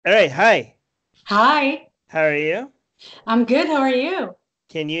All right. Hi. Hi, How are you? I'm good. How are you?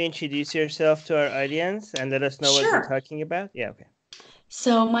 Can you introduce yourself to our audience and let us know what we're Sure. talking about? Yeah. Okay.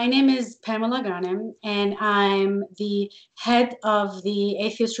 So, my name is Pamela Ghanem, and I'm the head of the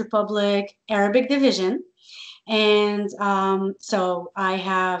Atheist Republic Arabic Division. And so, I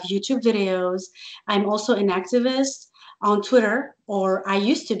have YouTube videos. I'm also an activist on Twitter, or I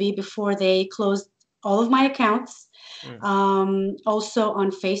used to be before they closed all of my accounts. Mm. Also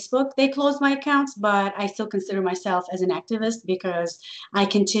on Facebook, they closed my accounts, but I still consider myself as an activist because I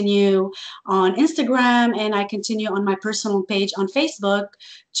continue on Instagram and I continue on my personal page on Facebook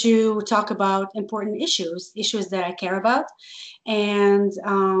to talk about important issues that I care about. And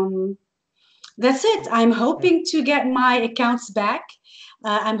that's it. I'm Mm. hoping to get my accounts back.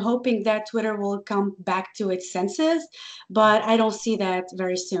 I'm hoping that Twitter will come back to its senses, but I don't see that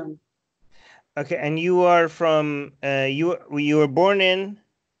very soon. Okay. And you are from you were born in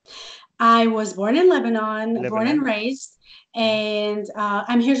I was born in Lebanon, born and Lebanon. raised, Mm. and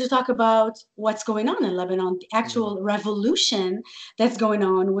I'm here to talk about what's going on in Lebanon, the Lebanon. actual revolution that's going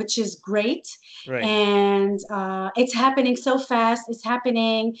on, which is great. Right. And it's happening so fast, it's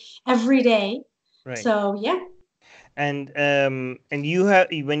happening every day. Right. So, yeah. And you have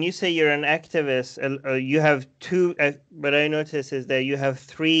when you say you're an activist, you have two. What I notice is that you have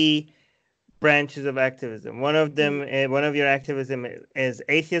three branches of activism. One of them, one of your activism is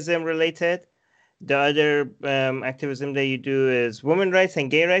atheism related. The other activism that you do is women rights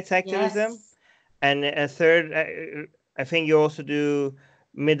and gay rights activism. Yes. And a third, I think you also do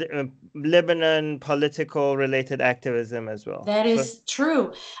Lebanon political related activism as well. That So, is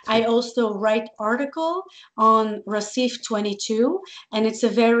true. I three. also write article on Racif 22, and it's a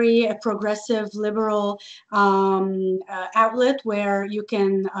very progressive, liberal outlet where you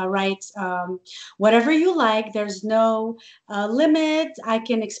can write whatever you like. There's no limit. I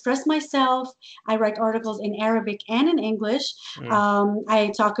can express myself. I write articles in Arabic and in English. Mm.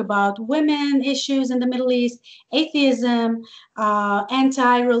 I talk about women issues in the Middle East, atheism,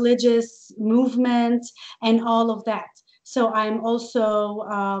 anti-religious movement, and all of that. So I'm also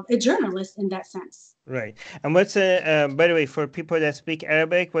a journalist in that sense. Right. And what's by the way, for people that speak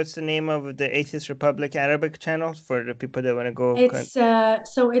Arabic, what's the name of the Atheist Republic Arabic channel for the people that want to go? It's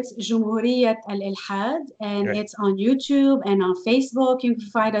Jumhuriyat al-Ilhad, and Right. it's on YouTube and on Facebook. You can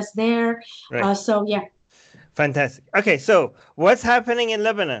find us there. Right. So yeah. Fantastic. Okay, so what's happening in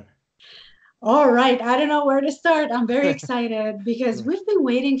Lebanon? All right. I don't know where to start. I'm very excited because we've been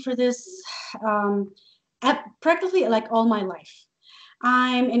waiting for this practically like all my life.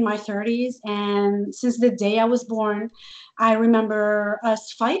 I'm in my 30s, and since the day I was born, I remember us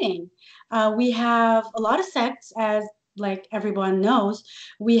fighting. We have a lot of sects, as like everyone knows.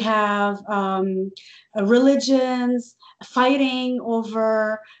 We have religions fighting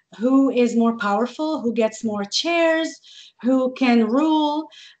over who is more powerful, who gets more chairs, who can rule.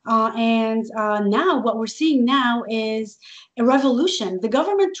 And now, what we're seeing now is a revolution. The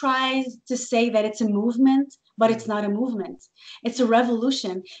government tries to say that it's a movement, but it's Mm. not a movement. It's a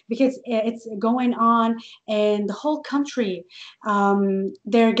revolution because it's going on in the whole country.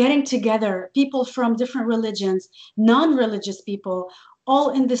 They're getting together, people from different religions, non-religious people, all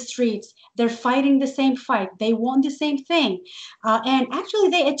in the streets. They're fighting the same fight. They want the same thing. And actually,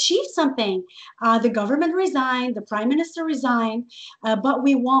 they achieved something. The government resigned, the prime minister resigned, but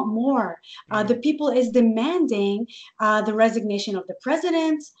we want more. The Mm. people is demanding the resignation of the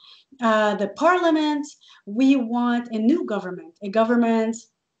president, the parliament. We want a new government, a government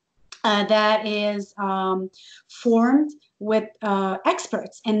that is formed with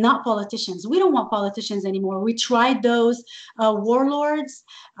experts and not politicians. We don't want politicians anymore. We tried those warlords,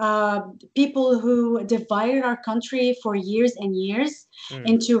 uh, people who divided our country for years and years Mm.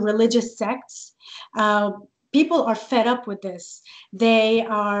 into religious sects. Uh, People are fed up with this. They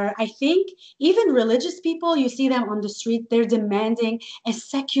are, I think, even religious people, you see them on the street, they're demanding a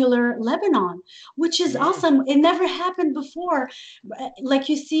secular Lebanon, which is Mm. awesome. It never happened before. Like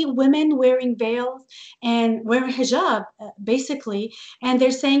you see women wearing veils and wearing hijab, basically, and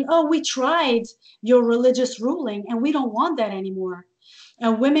they're saying, oh, we tried your religious ruling and we don't want that anymore.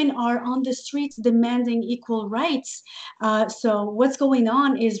 Women are on the streets demanding equal rights. So what's going on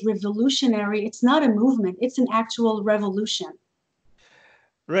is revolutionary. It's not a movement, it's an actual revolution.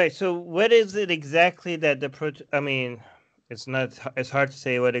 Right. So, what is it exactly that I mean, it's not. It's hard to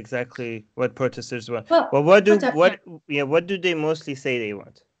say what exactly what protesters want. Well, But what do yeah. what yeah? What do they mostly say they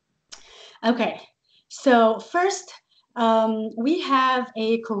want? Okay. So first, we have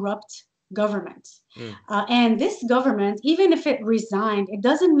a corrupt government. Mm. And this government, even if it resigned, it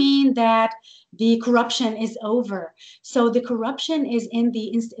doesn't mean that the corruption is over. So the corruption is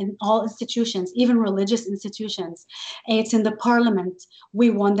in all institutions, even religious institutions. It's in the parliament. We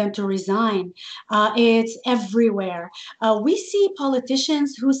want them to resign. It's everywhere. We see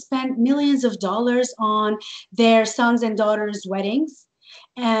politicians who spend millions of dollars on their sons and daughters' weddings.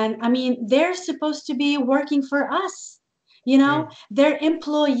 And I mean, they're supposed to be working for us. Mm. They're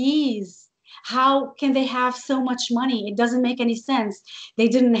employees. How can they have so much money? It doesn't make any sense. They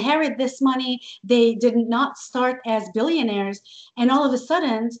didn't inherit this money. They did not start as billionaires. And all of a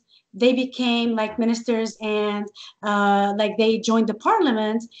sudden, they became like ministers and like they joined the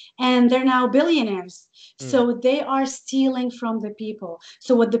parliament and they're now billionaires. Mm. So they are stealing from the people.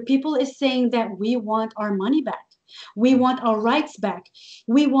 So what the people is saying that we want our money back. We Mm. want our rights back.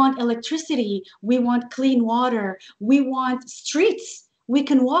 We want electricity. We want clean water. We want streets we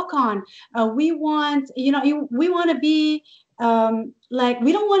can walk on. We want, we want to be like,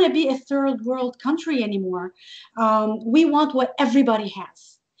 we don't want to be a third world country anymore. We want what everybody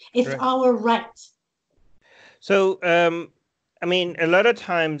has. It's Right. our right. So, I mean, a lot of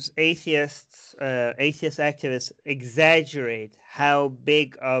times atheist activists exaggerate how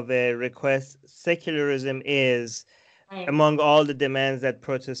big of a request secularism is Right. among all the demands that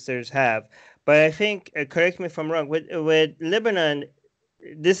protesters have. But I think, correct me if I'm wrong, with Lebanon,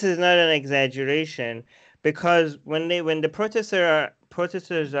 this is not an exaggeration, because when the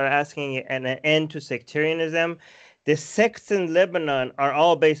protesters are asking an end to sectarianism, the sects in Lebanon are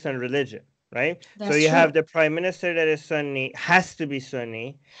all based on religion, right? So That's you have true. the prime minister that is Sunni, has to be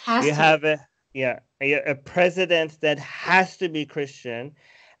Sunni. You Has to be. have a president that has to be Christian,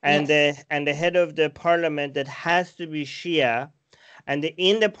 and Yes. the head of the parliament that has to be Shia. And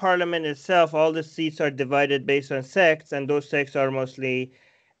in the parliament itself, all the seats are divided based on sects, and those sects are mostly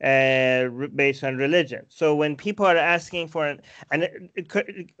based on religion. So when people are asking for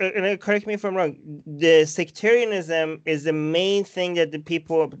correct me if I'm wrong, the sectarianism is the main thing that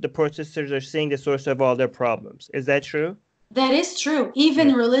the protesters are seeing the source of all their problems. Is that true? That is true. Yeah.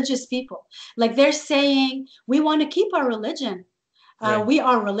 Even religious people, like they're saying, we want to keep our religion. Right. We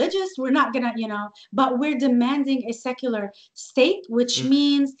are religious. We're not gonna, but we're demanding a secular state, which Mm.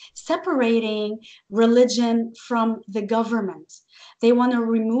 means separating religion from the government. They want to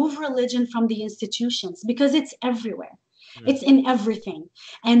remove religion from the institutions because it's everywhere. Mm. It's in everything.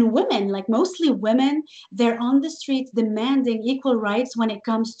 And women, like mostly women, they're on the streets demanding equal rights when it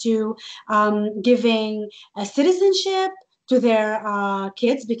comes to giving a citizenship to their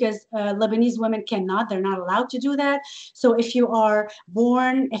kids because Lebanese women cannot, they're not allowed to do that. So if you are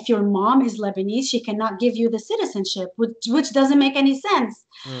born, if your mom is Lebanese, she cannot give you the citizenship, which doesn't make any sense.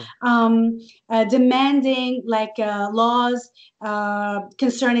 Mm. Demanding like laws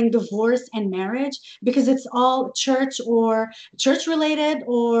concerning divorce and marriage because it's all church related,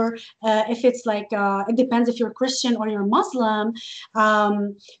 or if it's like it depends if you're Christian or you're Muslim.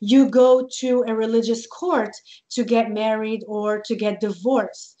 You go to a religious court to get married or to get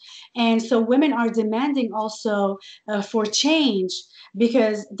divorced. And so women are demanding also for change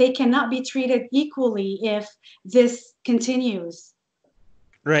because they cannot be treated equally if this continues.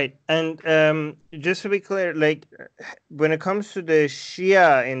 Right. And just to be clear, like when it comes to the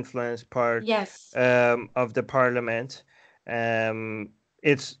Shia influence part Yes, of the parliament,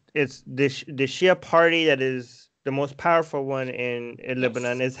 it's the Shia party that is the most powerful one in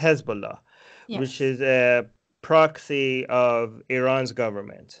Lebanon yes, is Hezbollah, which yes, is a proxy of Iran's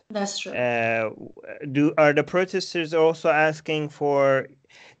government. that's true. Are the protesters also asking for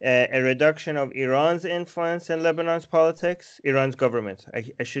a reduction of Iran's influence in Lebanon's politics? Iran's government.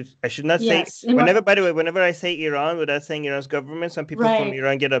 I should not say Yes, whenever. By the way, whenever I say Iran without saying Iran's government, some people from right.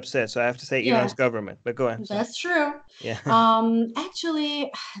 Iran get upset. So I have to say Yeah, Iran's government. But go on. Sorry. that's true. Yeah.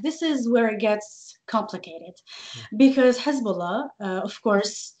 Actually, this is where it gets complicated because Hezbollah, of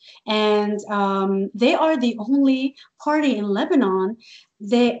course, and they are the only party in Lebanon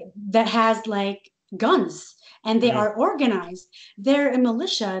that has like guns and they Mm. are organized. They're a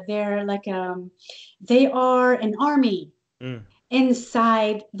militia. They are an army Mm.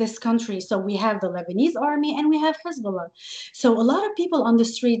 inside this country. So we have the Lebanese army and we have Hezbollah. So a lot of people on the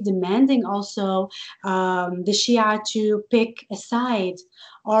street demanding also the Shia to pick a side.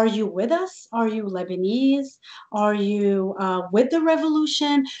 Are you with us? Are you Lebanese? Are you with the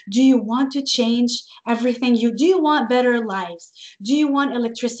revolution? Do you want to change everything? Do you want better lives? Do you want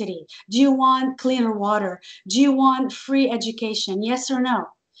electricity? Do you want cleaner water? Do you want free education? Yes or no?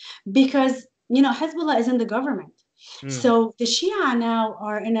 Because Hezbollah is in the government. Mm. So the Shia now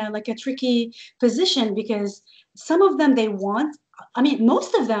are in a tricky position because some of them they want I mean,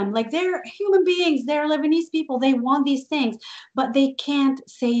 most of them, like they're human beings, they're Lebanese people, they want these things, but they can't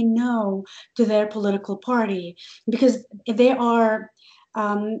say no to their political party because they are,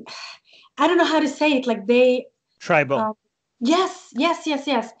 um, I don't know how to say it, like they, Tribal. um, yes, yes, yes,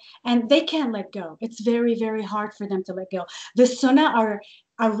 yes, and they can't let go. It's very, very hard for them to let go. The Sunnah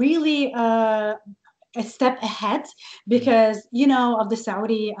are really a step ahead Mm, because of the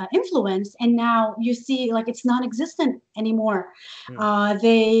Saudi influence, and now you see like it's non-existent anymore. mm.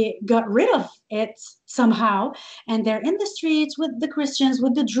 They got rid of it somehow, and they're in the streets with the Christians,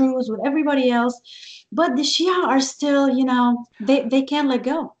 with the Druze, with everybody else. But the Shia are still, they can't let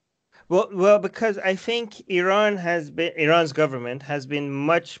go. Well, because I think Iran's government has been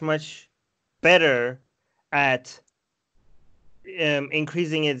much, much better at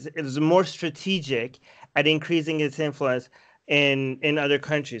increasing it's more strategic at increasing its influence in other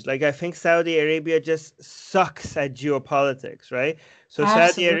countries. Like I think Saudi Arabia just sucks at geopolitics, right? So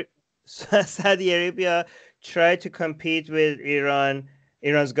Absolutely. Saudi Arabia tried to compete with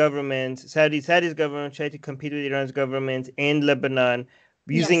Iran's government. Saudi's government tried to compete with Iran's government in Lebanon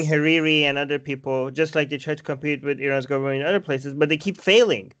using Yes, Hariri and other people, just like they try to compete with Iran's government in other places, but they keep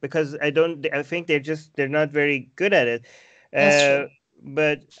failing because I think they're not very good at it. that's true. Uh,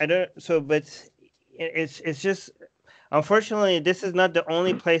 but I don't. So, but it's just unfortunately this is not the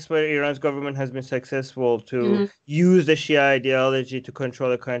only place where Iran's government has been successful to Hmm. use the Shia ideology to control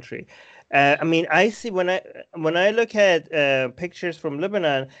the country. I mean, I see when I look at pictures from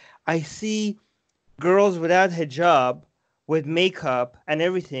Lebanon, I see girls without hijab, with makeup and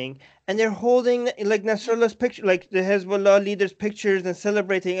everything, and they're holding like Nasrallah's picture, like the Hezbollah leaders' pictures, and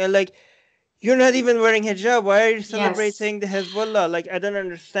celebrating. And like, you're not even wearing hijab. Why are you Yes. celebrating the Hezbollah? Like, I don't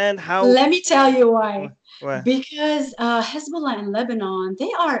understand how. Let me tell you why. What? Because Hezbollah in Lebanon,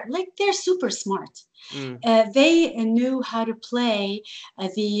 they're super smart. Mm, They knew how to play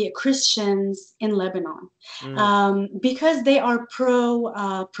the Christians in Lebanon mm, because they are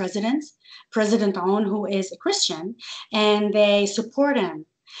pro President On, who is a Christian, and they support him.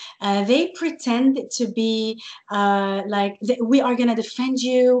 They pretend to be we are going to defend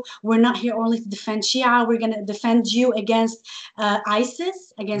you. We're not here only to defend Shia. We're going to defend you against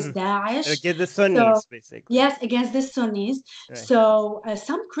ISIS, against mm. Daesh. Get the So, Sunnis, basically. yes, against the Sunnis. Right. So,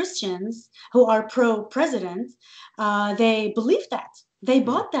 some Christians who are pro president, they believe that. They Mm,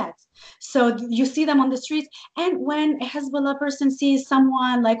 bought that. So you see them on the streets. And when a Hezbollah person sees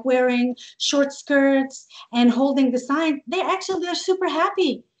someone like wearing short skirts and holding the sign, they're super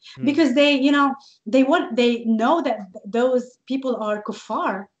happy mm. because they know that those people are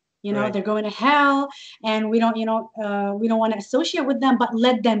kuffar. Right. They're going to hell, and we don't want to associate with them, but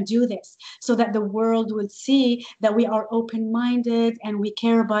let them do this so that the world would see that we are open-minded and we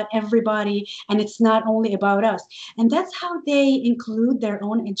care about everybody, and it's not only about us. And that's how they include their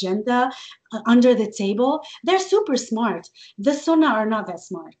own agenda under the table. They're super smart. The Sunnah are not that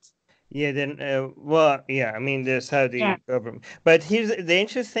smart. Yeah, then, well, yeah, I mean, the Yeah. Saudi government. But here's the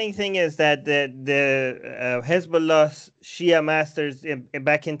interesting thing is that the Hezbollah Shia masters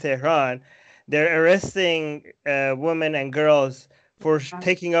back in Tehran, they're arresting women and girls for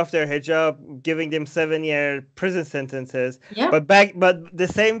taking off their hijab, giving them 7-year prison sentences. Yep. But the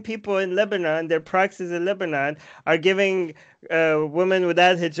same people in Lebanon, their proxies in Lebanon, are giving women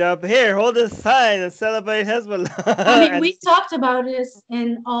without hijab, here, hold a sign and celebrate I Hezbollah. mean, And we talked about this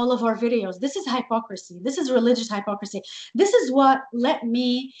in all of our videos. This is hypocrisy. This is religious hypocrisy. This is what made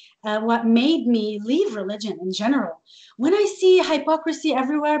me leave religion in general. When I see hypocrisy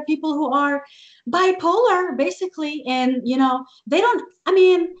everywhere, people who are bipolar, basically, and they don't. I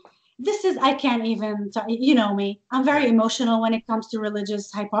mean, I can't even. You know me. I'm very right. emotional when it comes to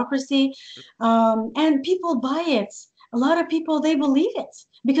religious hypocrisy, and people buy it. A lot of people they believe it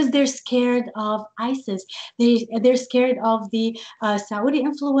because they're scared of ISIS. They're scared of the Saudi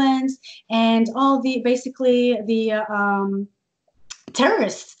influence and all the basically the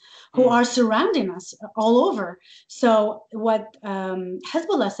terrorists who Mm. are surrounding us all over. So what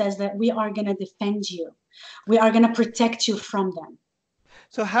Hezbollah says that we are going to defend you, we are going to protect you from them.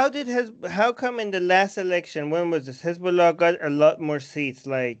 So how come in the last election, when was this? Hezbollah got a lot more seats.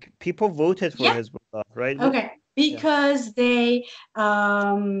 Like people voted for Yeah. Hezbollah, right? Okay. Yeah. Because they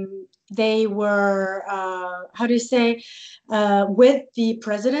were how do you say with the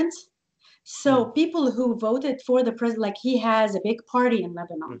president. So Mm, people who voted for the president, like he has a big party in mm.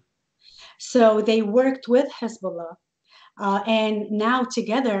 Lebanon. So they worked with Hezbollah, and now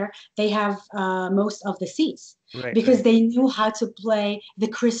together they have most of the seats Right, because right. they knew how to play the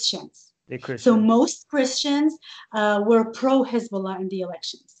Christians. The So Christians. most Christians were pro-Hezbollah in the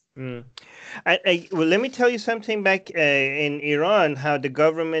elections. Mm. Well, let me tell you something back in Iran, how the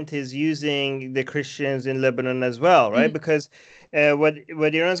government is using the Christians in Lebanon as well, right? Mm. Because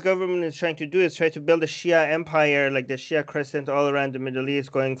what Iran's government is trying to do is try to build a Shia empire, like the Shia crescent all around the Middle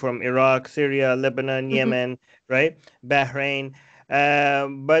East, going from Iraq, Syria, Lebanon, Mm-hmm. Yemen, right? Bahrain.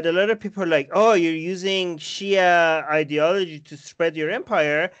 But a lot of people are like, oh, you're using Shia ideology to spread your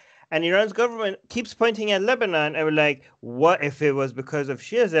empire. And Iran's government keeps pointing at Lebanon, and we're like, what if it was because of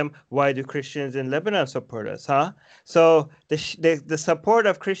Shiism? Why do Christians in Lebanon support us, huh? So the support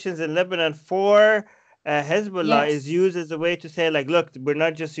of Christians in Lebanon for Hezbollah is Yes. used as a way to say, like, look, we're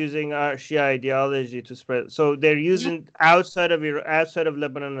not just using our Shia ideology to spread. So they're Yep. using outside of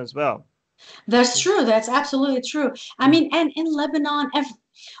Lebanon as well. That's true. That's absolutely true. I Mm. mean, and in Lebanon,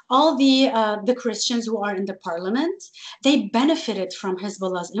 all the Christians who are in the parliament, they benefited from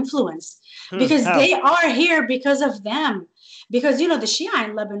Hezbollah's influence because How? they are here because of them. Because the Shia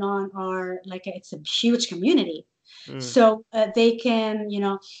in Lebanon are like it's a huge community, Mm. so they can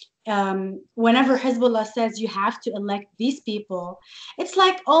whenever Hezbollah says you have to elect these people, it's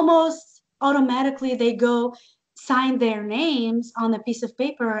like almost automatically they go sign their names on a piece of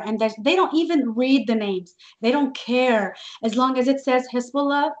paper, and that they don't even read the names. They don't care as long as it says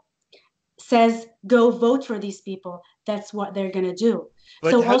Hezbollah says go vote for these people. That's what they're gonna do.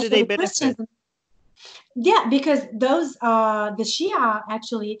 But So how do also they the Christians, benefit? yeah, because those the Shia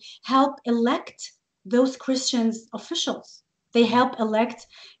actually help elect those Christians officials. They Mm. help elect,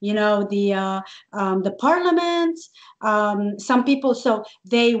 the parliament. Some people, so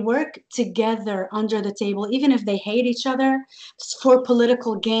they work together under the table, even if they hate each other, for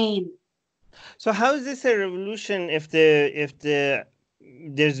political gain. So how is this a revolution if the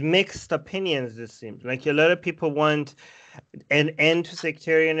there's mixed opinions? This seems like a lot of people want an end to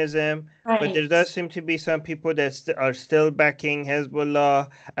sectarianism, but there Right. does seem to be some people that are still backing Hezbollah.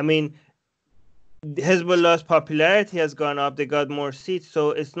 I mean, Hezbollah's popularity has gone up; they got more seats, so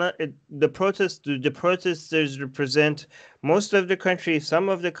it's not the protesters represent most of the country, some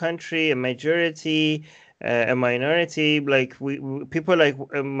of the country, a majority. A minority, like people like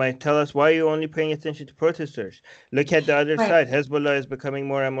might tell us, why are you only paying attention to protesters? Look at the other Right. side. Hezbollah is becoming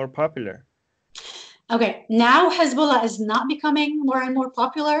more and more popular. Okay, now Hezbollah is not becoming more and more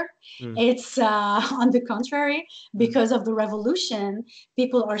popular. Mm, It's on the contrary, mm, because of the revolution,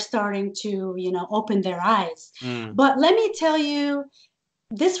 people are starting to, open their eyes. mm. But let me tell you,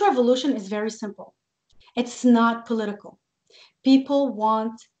 this revolution is very simple. It's not political. People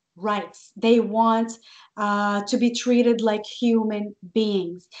want rights. They want to be treated like human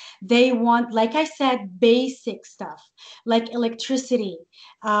beings. They want, like I said, basic stuff like electricity,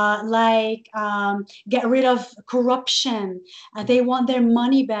 get rid of corruption. They want their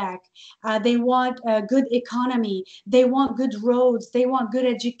money back. They want a good economy. They want good roads. They want good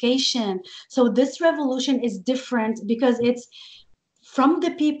education. So this revolution is different because it's from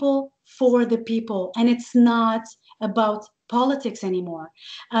the people for the people, and it's not about politics anymore.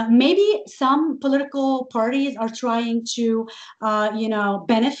 Maybe some political parties are trying to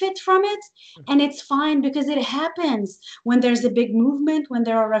benefit from it, and it's fine because it happens when there's a big movement, when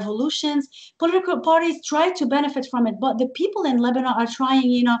there are revolutions. Political parties try to benefit from it, but the people in Lebanon are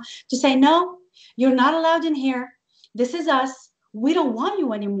trying to say, no, you're not allowed in here. This is us. We don't want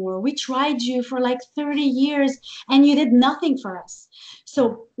you anymore. We tried you for like 30 years and you did nothing for us.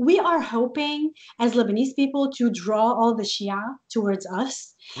 So we are hoping as Lebanese people to draw all the Shia towards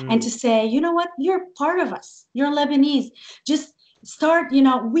us and Mm. to say, you know what, you're part of us. You're Lebanese. Just start,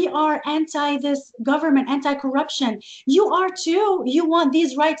 we are anti this government, anti corruption. You are too. You want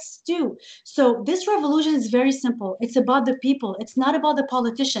these rights too. So this revolution is very simple. It's about the people, it's not about the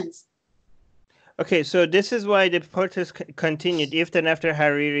politicians. Okay, so this is why the protests continued even after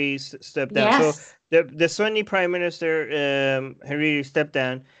Hariri stepped down. So Yes, the Sunni Prime Minister Hariri stepped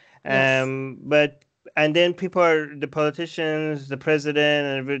down, yes. but and then the politicians, the president,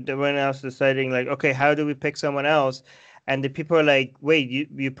 and everyone else deciding like, okay, how do we pick someone else? And the people are like, wait,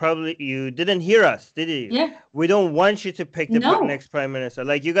 you didn't hear us, did you? Yeah. We don't want you to pick the No. next prime minister.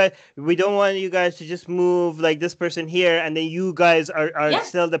 Like you guys, we don't want you guys to just move like this person here, and then you guys are Yes.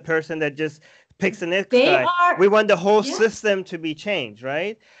 still the person that just picks the next They guy. We are, want the whole yeah. system to be changed,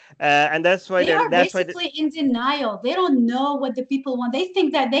 right? And that's why They are that's why basically in denial. They don't know what the people want. They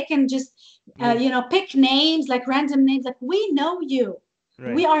think that they can just, pick names, like random names. Like, we know you.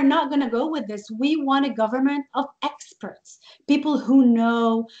 We right, are not going to go with this. We want a government of experts, people who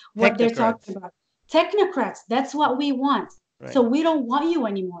know what they're talking technocrats, about. Technocrats, that's what we want. So right? we don't want you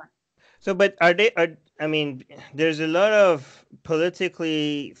anymore. So, but are they are I mean, there's a lot of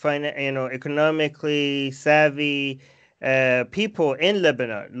politically, economically savvy people in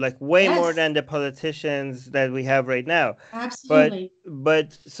Lebanon, like way more Yes, than the politicians that we have right now. But absolutely.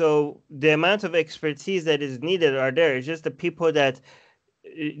 so the amount of expertise that is needed are there. It's just the people that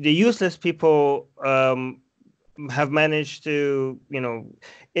the useless people have managed to,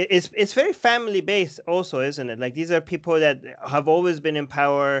 it's very family based also, isn't it? Like these are people that have always been in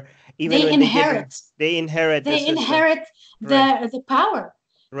power, even They when they didn't. inherit. They inherit the They system. inherit Right, the power.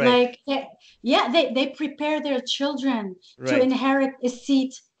 right, Like, yeah, they prepare their children to right. inherit a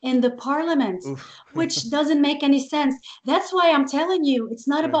seat in the parliament, Oof. which doesn't make any sense. That's why I'm telling you, it's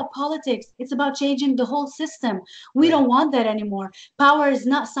not Right, about politics. It's about changing the whole system. We right. don't want that anymore. Power is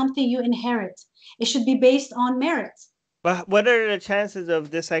not something you inherit. It should be based on merit. But what are the chances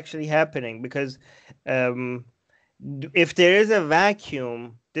of this actually happening? Because um, if there is a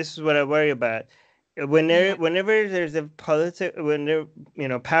vacuum, this is what I worry about. Yeah. Whenever there's a when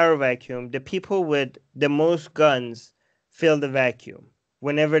there, power vacuum, the people with the most guns fill the vacuum.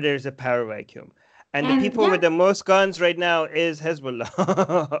 Whenever there's a power vacuum, and the And people yeah, with the most guns right now is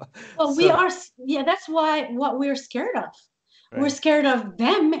Hezbollah. well, So yeah, that's why what we're scared of. We're right, scared of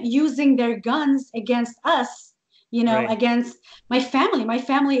them using their guns against us, right. against my family. My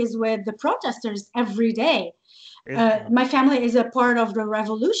family is with the protesters every day. It, My family is a part of the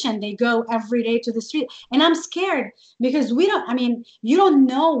revolution. They go every day to the street. And I'm scared because I mean, you don't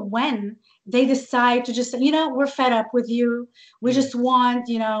know when they decide to just, we're fed up with you. We mm, just want,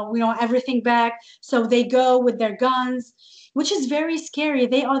 we want everything back. So they go with their guns, which is very scary.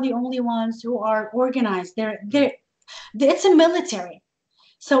 They are the only ones who are organized. mm. It's a military.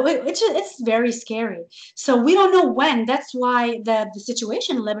 So it's very scary. So we don't know when. That's why the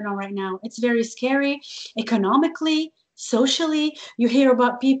situation in Lebanon right now, it's very scary economically, socially. You hear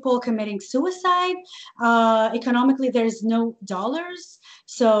about people committing suicide. Economically, there's no dollars.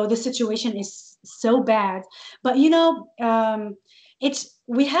 So the situation is so bad. But it's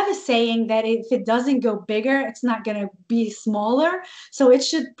we have a saying that if it doesn't go bigger, it's not gonna be smaller. So it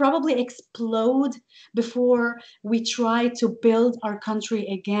should probably explode before we try to build our country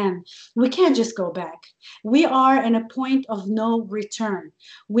again. We can't just go back. We are in a point of no return.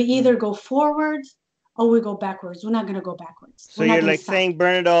 We Mm. either go forward or we go backwards. We're not going to go backwards. So We're not you're going to like stop. saying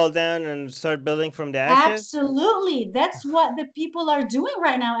burn it all down and start building from the ashes? Absolutely. That's what the people are doing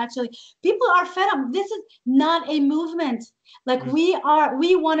right now, actually. People are fed up. This is not a movement. Like Mm.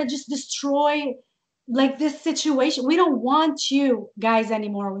 we want to just destroy like this situation. We don't want you guys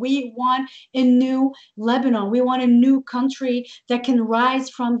anymore. We want a new Lebanon. We want a new country that can rise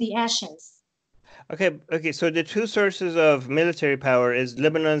from the ashes. Okay, okay. So the two sources of military power is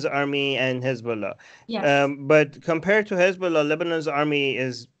Lebanon's army and Hezbollah. Yes. But compared to Hezbollah, Lebanon's army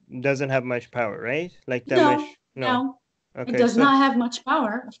is doesn't have much power, right? Like that No, much? No. no. It Okay, does so not have much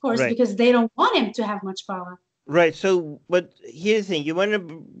power, of course, right, because they don't want him to have much power. right. So, but here's the thing: you want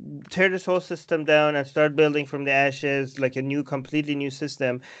to tear this whole system down and start building from the ashes, like a new, completely new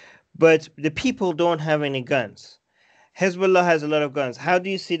system. But the people don't have any guns. Hezbollah has a lot of guns. How do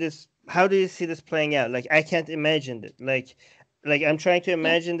you see this? How do you see this playing out? Like I can't imagine it. Like I'm trying to Yeah.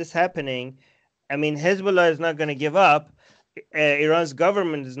 imagine this happening. I mean, Hezbollah is not going to give up. Iran's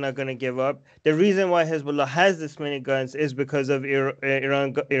government is not going to give up. The reason why Hezbollah has this many guns is because of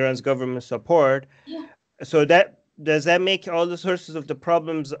Iran's government support. Yeah. So that does that make all the sources of the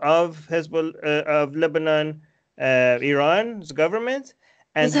problems of Hezbollah of Lebanon, Iran's government,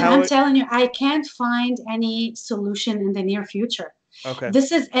 and Listen, I'm how? telling you, I can't find any solution in the near future. Okay,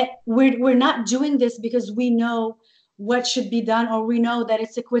 This is we're not doing this because we know what should be done or we know that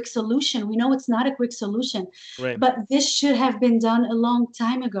it's a quick solution. We know it's not a quick solution, right. but this should have been done a long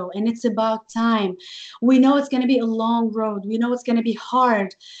time ago, and it's about time. We know it's going to be a long road. We know it's going to be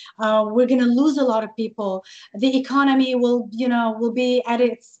hard. We're going to lose a lot of people. The economy will be at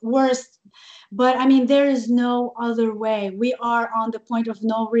its worst. But I mean, there is no other way. We are on the point of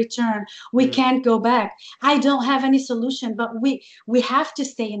no return. We Mm, can't go back. I don't have any solution, but we have to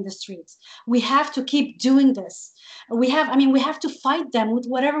stay in the streets. We have to keep doing this. We have to fight them with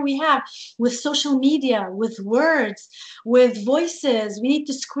whatever we have, with social media, with words, with voices. We need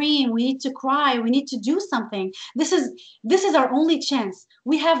to scream, we need to cry, we need to do something. This is our only chance.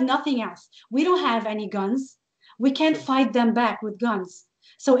 We have nothing else. We don't have any guns. We can't so, fight them back with guns.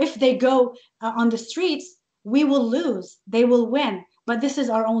 So if they go on the streets, we will lose. They will win. But this is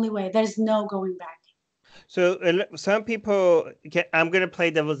our only way. There's no going back. So some people, I'm gonna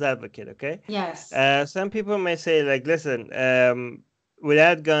play devil's advocate, okay? Yes. Some people may say, like, listen,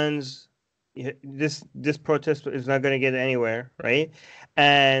 without guns, this protest is not gonna get anywhere, right?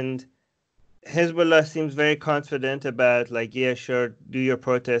 And Hezbollah seems very confident about, like, yeah, sure, do your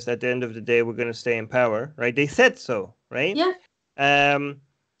protest. At the end of the day, we're going to stay in power, right? They said so, right? Yeah. Um,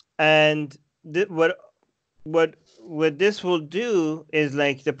 and what this will do is,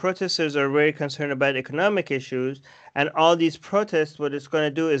 like, the protesters are very concerned about economic issues, and all these protests, what it's going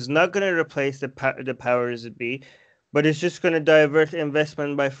to do is not going to replace the powers that be, but it's just going to divert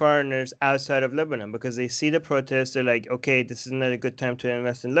investment by foreigners outside of Lebanon, because they see the protests, they're like, okay, this is not a good time to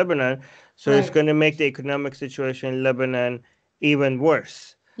invest in Lebanon, so it's Right. going to make the economic situation in Lebanon even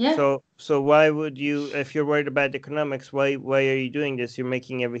worse. Yeah. So why would you, if you're worried about economics, why are you doing this? You're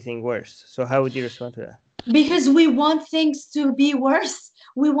making everything worse. So how would you respond to that? Because we want things to be worse.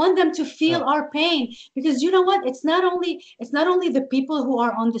 We want them to feel Oh. our pain, because you know what, it's not only the people who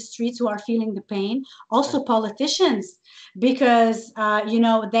are on the streets who are feeling the pain, also politicians, because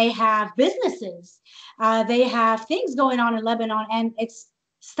they have businesses, they have things going on in Lebanon and it's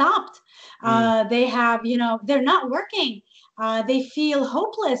stopped. Mm, They have, they're not working. They feel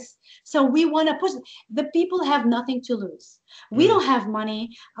hopeless. So we want to push. The people have nothing to lose. We mm, don't have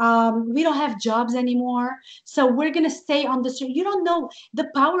money. We don't have jobs anymore. So we're going to stay on the street. You don't know, the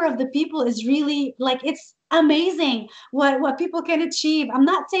power of the people is really, like, it's amazing what people can achieve. I'm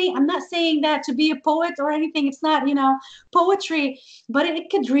not saying that to be a poet or anything. It's not, poetry, but it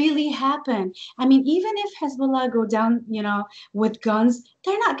could really happen. I mean, even if Hezbollah go down, with guns,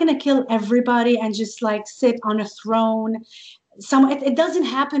 they're not going to kill everybody and just like sit on a throne. It doesn't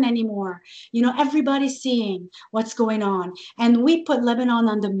happen anymore. Everybody's seeing what's going on, and we put Lebanon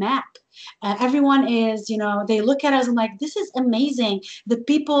on the map. Everyone is, they look at us and like, this is amazing. The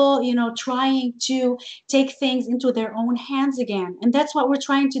people, trying to take things into their own hands again, and that's what we're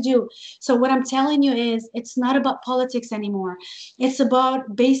trying to do. So what I'm telling you is, it's not about politics anymore. It's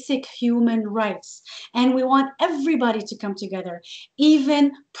about basic human rights, and we want everybody to come together,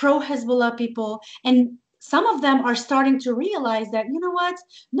 even pro Hezbollah people. And some of them are starting to realize that, you know what,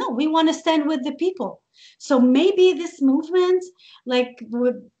 no, we want to stand with the people. So maybe this movement, like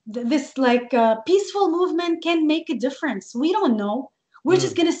this, like peaceful movement, can make a difference. We don't know. We're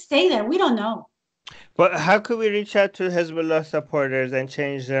just mm. going to stay there. We don't know. But how could we reach out to Hezbollah supporters and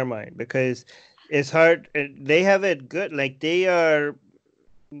change their mind? Because it's hard. They have it good. Like, Yeah.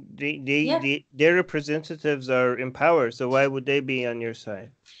 their representatives are in power. So why would they be on your side?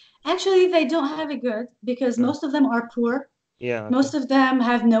 Actually, they don't have it good, because Uh, most of them are poor. yeah. Okay. Most of them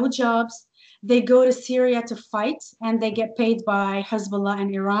have no jobs. They go to Syria to fight, and they get paid by Hezbollah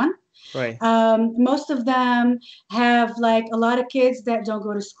and Iran. Right. Most of them have like a lot of kids that don't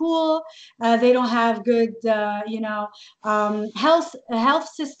go to school. They don't have good, health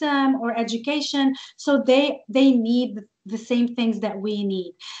system or education. So they need the same things that we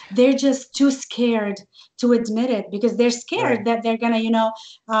need. They're just too scared to admit it, because they're scared Right. that they're gonna,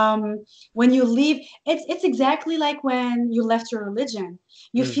 when you leave, it's exactly like when you left your religion.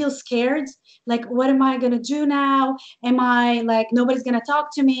 You Mm, feel scared, like, what am I gonna do now? Am I like, nobody's gonna talk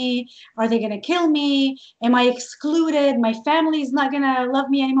to me? Are they going to kill me? Am I excluded? My family is not going to love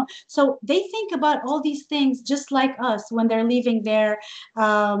me anymore. So they think about all these things just like us when they're leaving their,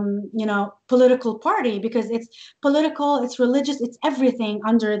 political party, because it's political, it's religious, it's everything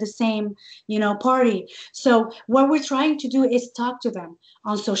under the same, party. So what we're trying to do is talk to them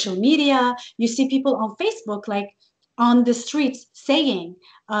on social media. You see people on Facebook, like, on the streets saying,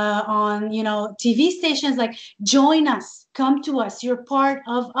 on, TV stations, like, join us, come to us, you're part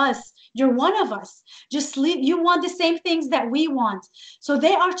of us, you're one of us, just leave, you want the same things that we want. So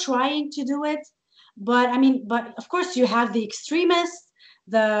they are trying to do it. But I mean, but of course you have the extremists,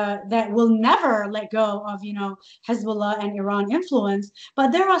 that will never let go of, Hezbollah and Iran influence.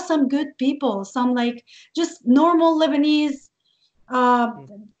 But there are some good people, some, like, just normal Lebanese, uh,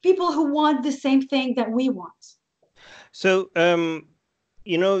 mm. people who want the same thing that we want. So,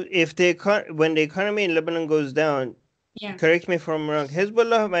 if when the economy in Lebanon goes down, Yeah. correct me if I'm wrong,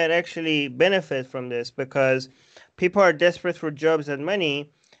 Hezbollah might actually benefit from this, because people are desperate for jobs and money,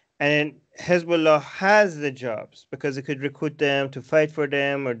 and Hezbollah has the jobs because it could recruit them to fight for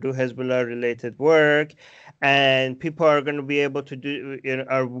them or do Hezbollah related work, and people are going to be able to do,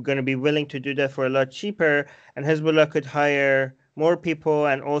 are going to be willing to do that for a lot cheaper, and Hezbollah could hire more people,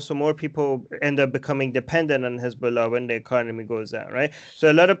 and also more people end up becoming dependent on Hezbollah when the economy goes down, right? So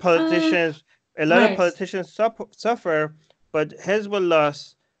Uh, a lot of right. politicians suffer, but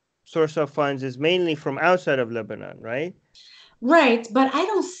Hezbollah's source of funds is mainly from outside of Lebanon, right? Right, but I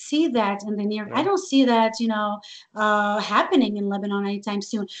don't see that in the near. I No. don't see that, happening in Lebanon anytime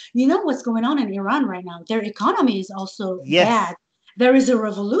soon. You know what's going on in Iran right now? Their economy is also bad. Yes. there is a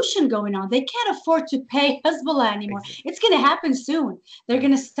revolution going on. They can't afford to pay Hezbollah anymore. Exactly. It's going to happen soon. They're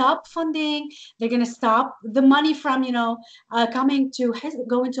going to stop funding. They're going to stop the money from, coming to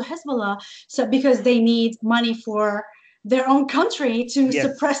going to Hezbollah. So because they need money for their own country to Yes.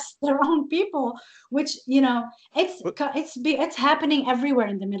 suppress their own people, which, it's happening everywhere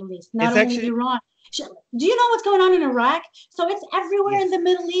in the Middle East, not It's only actually, Iran. Do you know what's going on in Iraq? So it's everywhere in yes. the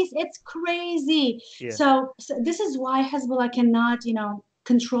Middle East. It's crazy. Yeah. So this is why Hezbollah cannot,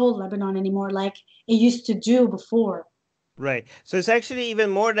 control Lebanon anymore like it used to do before. Right. So it's actually even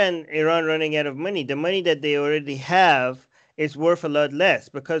more than Iran running out of money. The money that they already have is worth a lot less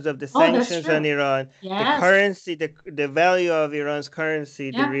because of the Oh, that's sanctions on true. Iran. The Yes. currency, the value of Iran's currency,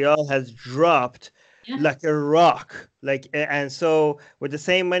 the Yeah. rial has dropped Yeah. like a rock. And so with the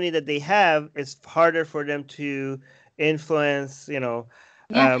same money that they have, it's harder for them to influence,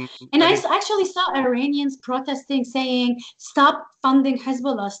 Yeah. And I other. actually saw Iranians protesting, saying, "Stop funding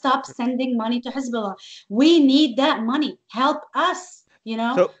Hezbollah. Stop sending money to Hezbollah. We need that money. Help us."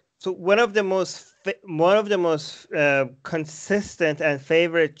 So one of the most consistent and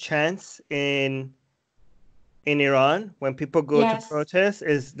favorite chants in Iran when people go to Yes. protest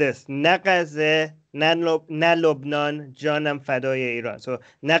is this: "Naqaze na Lebanon janam fadoye Iran." So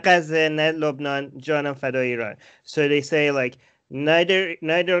 "Naqaze na Lebanon janam fadoye Iran." So they say like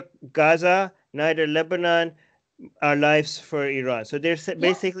neither Gaza, neither Lebanon, our lives for Iran. So Yeah.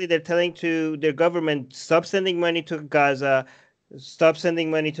 basically they're telling to their government, stop sending money to Gaza, stop sending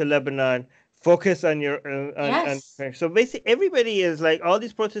money to Lebanon, focus on your Yes. so basically everybody is like, all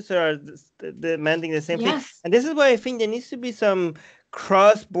these protesters are demanding the same thing. Yes. And this is why I think there needs to be some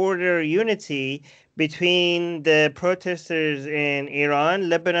cross-border unity between the protesters in Iran,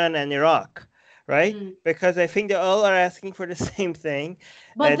 Lebanon, and Iraq, right? Mm. Because I think they all are asking for the same thing.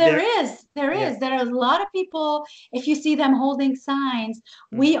 But They're yeah. there are a lot of people, if you see them holding signs,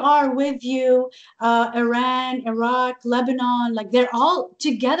 Mm, we are with you, Iran, Iraq, Lebanon, like they're all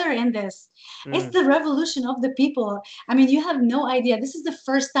together in this. It's mm, the revolution of the people. I mean, you have no idea. This is the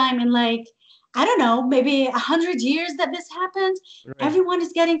first time in like, I don't know, maybe 100 years that this happened. right. Everyone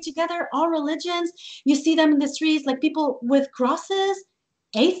is getting together, all religions. You see them in the streets, like people with crosses,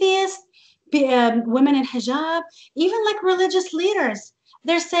 atheists, women in hijab, even like religious leaders.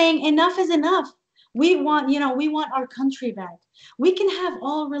 They're saying enough is enough. We want our country back. We can have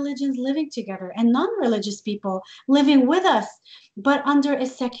all religions living together and non-religious people living with us, but under a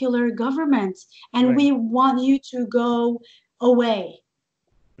secular government. And Right. we want you to go away.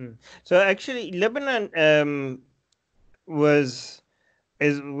 Mm. So actually, Lebanon was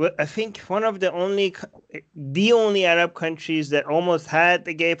I think one of the only Arab countries that almost had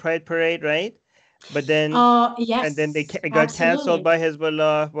the gay pride parade, right? But then and then Yes, it got canceled absolutely. by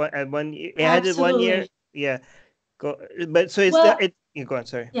Hezbollah. And it had it one year. Absolutely. Yeah. Go, but so it's the Well, it. You go on.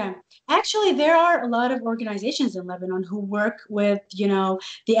 Sorry. yeah, actually, there are a lot of organizations in Lebanon who work with,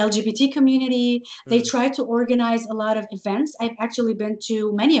 the LGBT community. They Mm, try to organize a lot of events. I've actually been to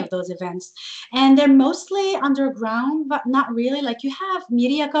many of those events, and they're mostly underground, but not really. Like you have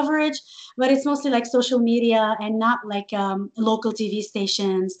media coverage, but it's mostly like social media and not like local TV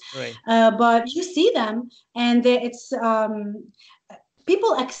stations. right. But you see them, and it's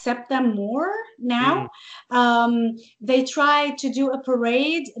people accept them more now. Mm, They tried to do a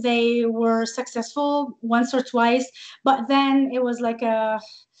parade. They were successful once or twice, but then it was like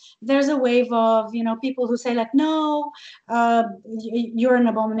there's a wave of people who say like, no, you're an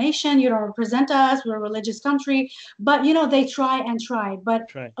abomination. You don't represent us. We're a religious country. But they try and try. But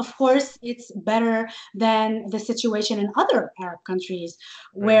try. of course, it's better than the situation in other Arab countries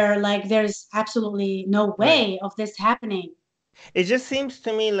Right. where like there's absolutely no Right. way of this happening. It just seems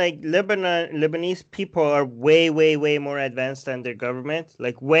to me like Lebanese people are way, way, way more advanced than their government,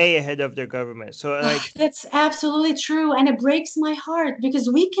 like way ahead of their government. So Ah, like, that's absolutely true. And it breaks my heart because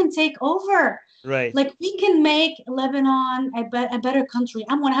we can take over. right. Like we can make Lebanon a better country.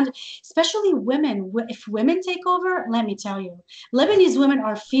 I'm 100, especially women. If women take over, let me tell you, Lebanese women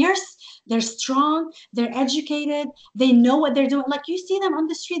are fierce. They're strong. They're educated. They know what they're doing. Like you see them on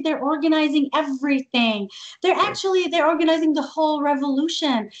the street, they're organizing everything. Right. They're organizing the whole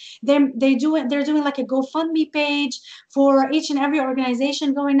revolution. They're doing like a GoFundMe page for each and every organization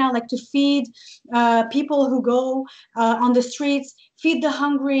going now, like to feed people who go on the streets, feed the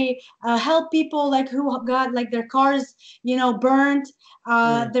hungry, help people like who got like their cars, burned.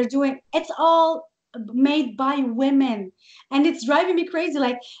 Mm, They're doing it's all made by women, and it's driving me crazy.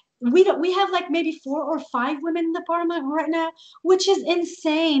 Like we have like maybe 4 or 5 women in the parliament right now, which is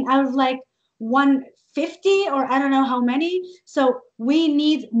insane. Out of like 150 or I don't know how many. So we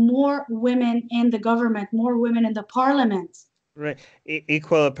need more women in the government, more women in the parliament. Right,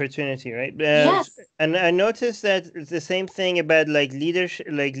 equal opportunity, right? Yes. And I noticed that it's the same thing about like leadership,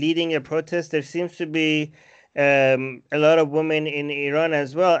 like leading a protest. There seems to be a lot of women in Iran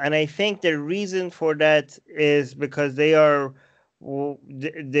as well, and I think the reason for that is because they are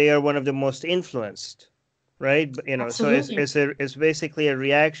one of the most influenced, right? You know, so Absolutely. it's basically a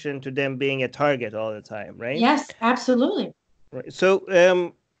reaction to them being a target all the time, right? Yes, absolutely. Right. So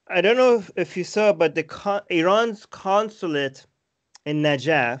I don't know if you saw, but Iran's consulate in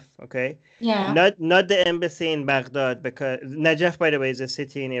Najaf, okay? Yeah. Not the embassy in Baghdad, because Najaf, by the way, is a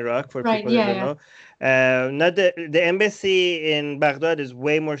city in Iraq for Right. people that Yeah. don't Yeah. know. Not the embassy in Baghdad is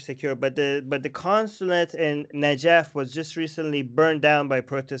way more secure, but the consulate in Najaf was just recently burned down by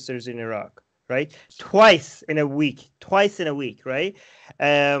protesters in Iraq, right? Twice in a week, right?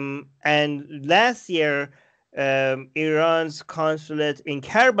 And last year, Iran's consulate in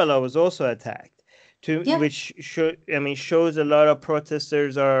Karbala was also attacked to Yeah. which shows a lot of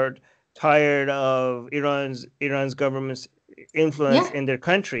protesters are tired of Iran's government's influence Yeah. in their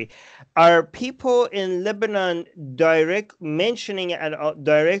country. Are people in Lebanon directly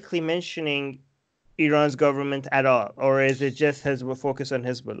mentioning Iran's government at all, or is it just has a focus on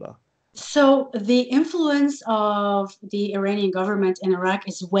Hezbollah? So the influence of the Iranian government in Iraq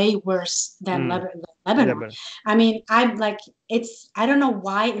is way worse than Mm, Lebanon. Lebanon. I mean, I'm like, I don't know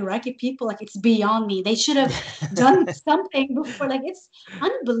why Iraqi people, like, it's beyond me. They should have done something before. Like, it's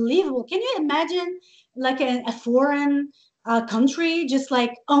unbelievable. Can you imagine, like, a foreign country just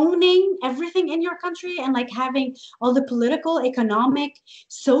like owning everything in your country and like having all the political, economic,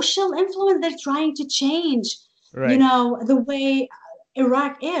 social influence? They're trying to change, Right. the way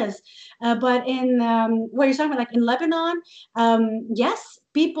Iraq is. But in what you're talking about, like in Lebanon, yes,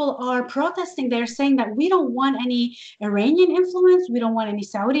 people are protesting. They're saying that we don't want any Iranian influence, we don't want any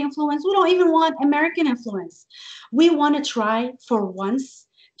Saudi influence, we don't even want American influence. We want to try for once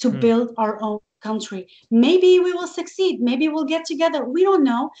to Mm. build our own country. Maybe we will succeed. Maybe we'll get together. We don't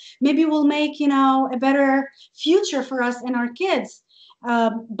know. Maybe we'll make, a better future for us and our kids.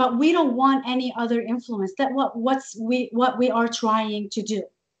 But we don't want any other influence. That what we are trying to do.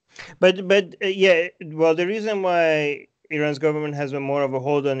 But yeah, well, the reason why Iran's government has been more of a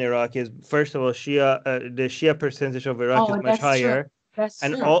hold on Iraq is, first of all, the Shia percentage of Iraq is Oh, much that's true. higher, That's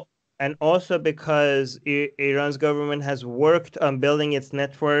and true. all and also because Iran's government has worked on building its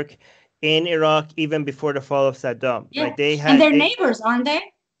network in Iraq even before the fall of Saddam. Yeah, Like they and had they're they neighbors, aren't they?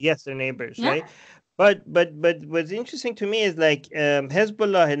 yes, they're neighbors, Yeah, right? But what's interesting to me is like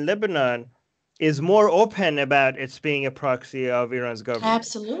Hezbollah in Lebanon is more open about its being a proxy of Iran's government.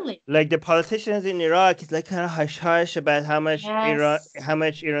 absolutely. Like the politicians in Iraq, it's like kind of hush hush about Yes. how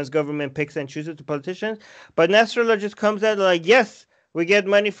much Iran's government picks and chooses the politicians. But Nasrallah just comes out like, yes, we get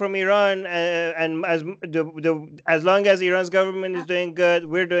money from Iran, and as long as Iran's government is Yeah. doing good,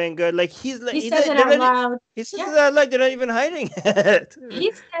 we're doing good. Like He says it out loud. he says Yeah. that like they're not even hiding it.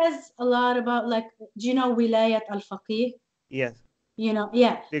 He says a lot about, like, do you know Wilayat al-Faqih? Yes.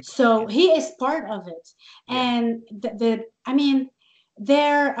 Yeah. They- So yeah. he is part of it. Yeah. And I mean,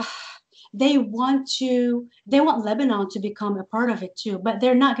 they're they want Lebanon to become a part of it too, but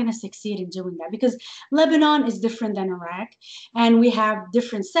they're not going to succeed in doing that because Lebanon is different than Iraq, and we have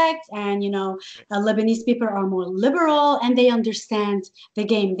different sects, and Lebanese people are more liberal and they understand the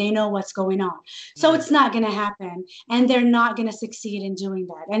game. They know what's going on. So Mm. it's not going to happen, and they're not going to succeed in doing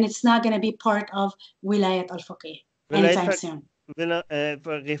that, and it's not going to be part of Wilayat al-Faqih Well, I anytime thought soon.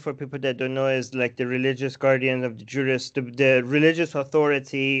 for people that don't know, is like the religious guardian of the jurist, the religious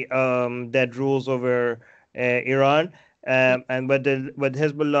authority that rules over Iran. And what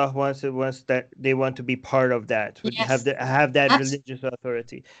Hezbollah wants that they want to be part of that, would Yes, have that that's religious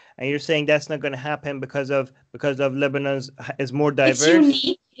authority. And you're saying that's not going to happen because of Lebanon's is more it's diverse,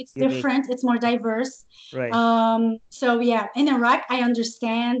 unique, it's unique, different, it's more diverse. right? So yeah, in Iraq, I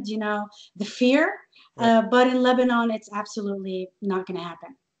understand, the fear, Right. but in Lebanon, it's absolutely not going to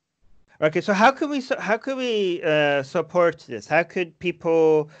happen. Okay, so how could we support this? How could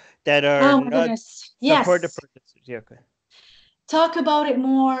people that are Oh my not goodness. support the Yes. protesters? Yeah, okay. Talk about it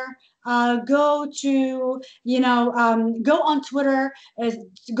more. Go on Twitter,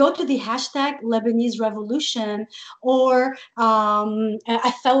 go to the hashtag Lebanese Revolution, or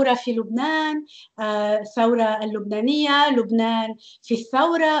الثورة في لبنان, الثورة اللبنانية, لبنان في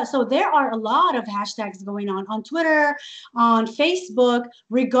الثورة. So there are a lot of hashtags going on Twitter, on Facebook,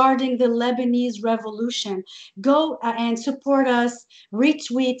 regarding the Lebanese revolution. Go and support us,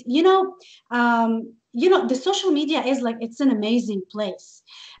 retweet. The social media is like, it's an amazing place.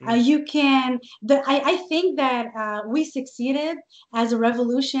 Mm, I think that we succeeded as a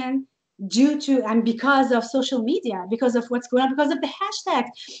revolution due to and because of social media, because of what's going on, because of the hashtags,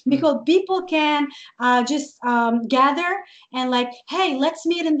 because people can just gather and like, hey, let's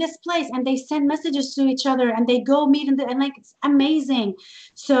meet in this place, and they send messages to each other and they go meet in the, and like it's amazing.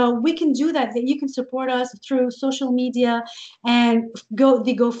 So we can do that. That you can support us through social media and go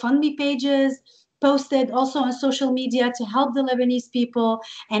the GoFundMe pages posted also on social media to help the Lebanese people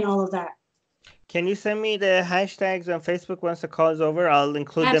and all of that. Can you send me the hashtags on Facebook once the call is over? I'll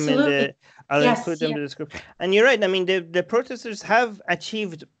include them in Absolutely. the Yes. in the description. And you're right. I mean, the protesters have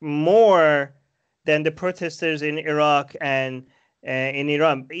achieved more than the protesters in Iraq and in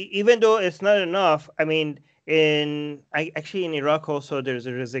Iran. Even though it's not enough. I mean, actually in Iraq also there's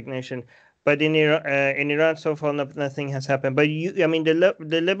a resignation, but in Iran so far nothing has happened. But I mean,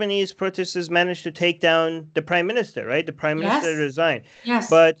 the Lebanese protesters managed to take down the prime minister, right? The prime minister Yes. resigned, Yes.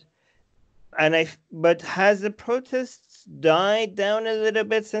 but but has the protests died down a little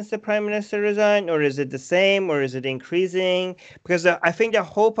bit since the prime minister resigned, or is it the same, or is it increasing? Because I think the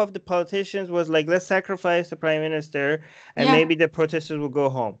hope of the politicians was like, let's sacrifice the prime minister, and Yeah. maybe the protesters will go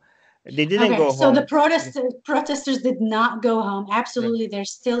home. They didn't Okay, go so the home. protesters did not go home. Right, Absolutely, they're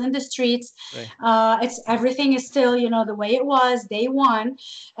still in the streets. right. It's everything is still, the way it was day one.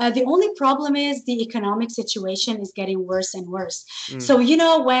 The only problem is the economic situation is getting worse and worse. Mm,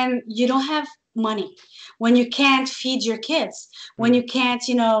 So, when you don't have money, when you can't feed your kids, when mm, you can't,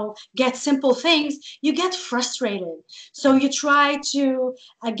 get simple things, you get frustrated. So you try to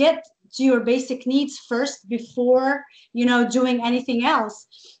get to your basic needs first before, doing anything else.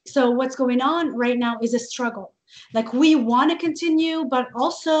 So what's going on right now is a struggle. Like we want to continue, but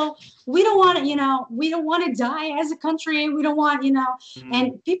also we don't want to, we don't want to die as a country. We don't want, mm.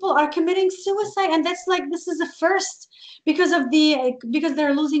 and people are committing suicide, and that's like this is a first because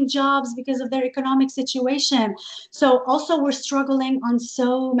they're losing jobs because of their economic situation. So also we're struggling on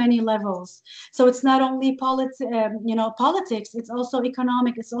so many levels. So it's not only politics. It's also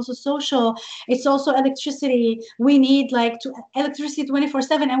economic. It's also social. It's also electricity. We need like electricity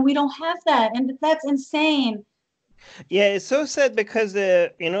 24/7, and we don't have that, and that's insane. Yeah, it's so sad because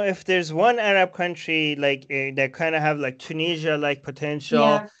if there's one Arab country like that kind of have like Tunisia like potential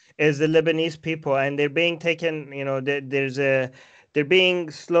Yeah. is the Lebanese people, and they're being taken. They're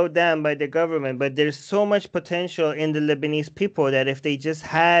being slowed down by the government, but there's so much potential in the Lebanese people that if they just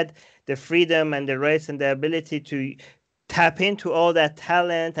had the freedom and the rights and the ability to tap into all that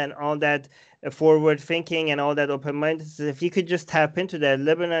talent and all that forward thinking and all that open mindedness, if you could just tap into that,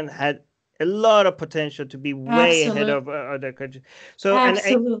 Lebanon had a lot of potential to be way ahead Absolutely. of other countries. So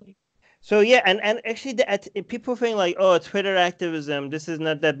Absolutely. yeah, and actually, people think like, oh, Twitter activism, this is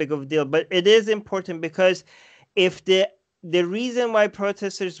not that big of a deal, but it is important because if the reason why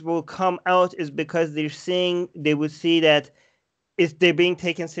protesters will come out is because they would see that is they're being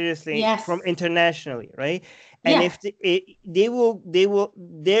taken seriously Yes. from internationally, right? And Yeah. if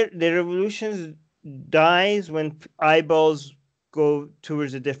their revolutions dies when eyeballs go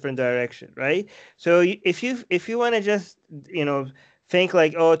towards a different direction, right? So if you want to just think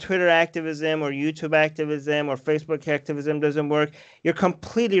like, oh, Twitter activism or YouTube activism or Facebook activism doesn't work, you're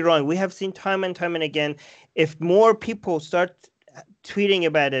completely wrong. We have seen time and time and again, if more people start tweeting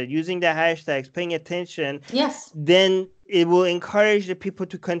about it, using the hashtags, paying attention, Yes. then it will encourage the people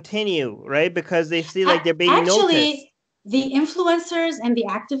to continue, right? Because they see like they're being noticed. Actually, the influencers and the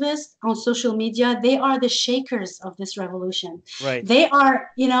activists on social media, they are the shakers of this revolution. Right. They are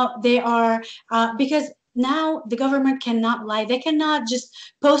because now the government cannot lie. They cannot just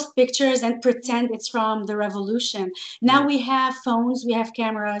post pictures and pretend it's from the revolution. Now Mm. we have phones, we have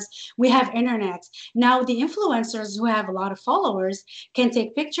cameras, we have internet. Now the influencers who have a lot of followers can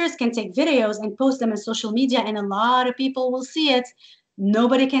take pictures, can take videos and post them on social media, and a lot of people will see it.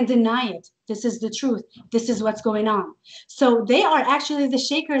 Nobody can deny it. This is the truth. This is what's going on. So they are actually the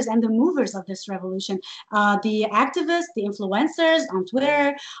shakers and the movers of this revolution. The activists, the influencers on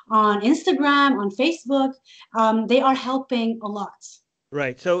Twitter, on Instagram, on Facebook, they are helping a lot.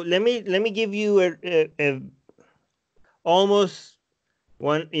 Right. So let me give you a almost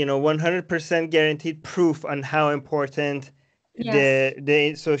 100% guaranteed proof on how important Yes.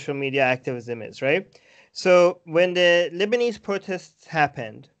 the social media activism is, right? So when the Lebanese protests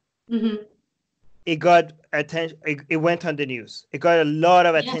happened, Mm-hmm. it got attention. It went on the news. It got a lot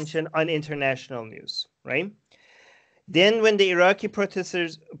of Yes. attention on international news, right? Then when the Iraqi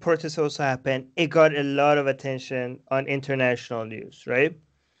protests also happened, it got a lot of attention on international news, right?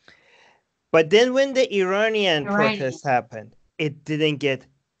 But then when the Iranian Iranian. protests happened, it didn't get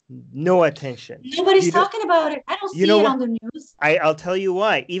no attention. Nobody's You know, talking about it. I don't you see know it what? on the news. I'll tell you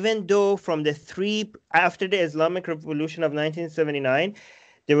why. Even though from the three after the Islamic Revolution of 1979,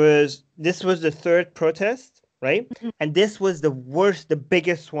 this was the third protest, right? And this was the worst, the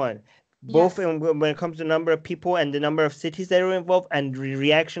biggest one, both Yes. when it comes to number of people and the number of cities that were involved and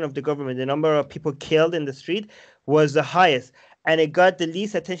reaction of the government. The number of people killed in the street was the highest, and it got the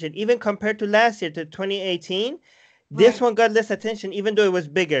least attention, even compared to last year, to 2018. This Right. one got less attention, even though it was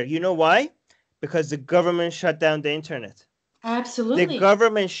bigger. You know why? Because the government shut down the internet. The Absolutely.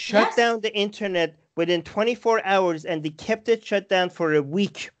 government shut Yes. down the internet within 24 hours, and they kept it shut down for a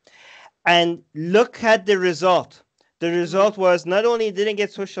week. And look at the result. The Right. result was not only it didn't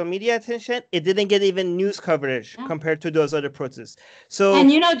get social media attention, it didn't get even news coverage Yeah. compared to those other protests. So And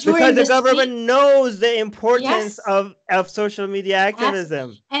because during the this government week, knows the importance yes, of social media absolutely.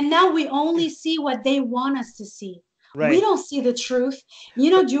 activism. And now we only see what they want us to see. We Right. don't see the truth.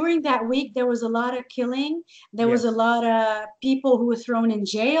 But During that week, there was a lot of killing. There was a yes. lot of people who were thrown in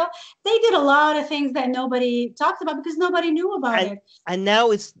jail. They did a lot of things that nobody talked about because nobody knew about And it. and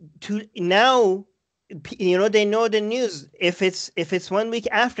now it's too now they know the news. If it's 1 week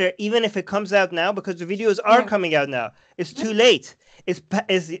after, even if it comes out now, because the videos are Right. coming out now, it's Yep. too late.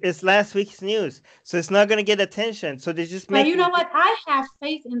 It's last week's news, so it's not going to get attention, so they just But make. you know what? I have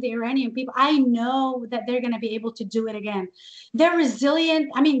faith in the Iranian people. I know that they're going to be able to do it again. They're resilient.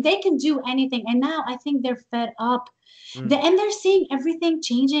 I mean, they can do anything. And now I think they're fed up. Mm, And they're seeing everything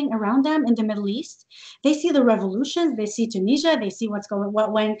changing around them in the Middle East. They see the revolutions. They see Tunisia. They see what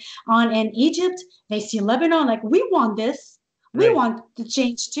went on in Egypt. They see Lebanon. Like, we want this. We right. want the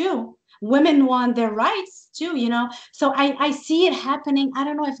change too. Women want their rights too. So I see it happening. I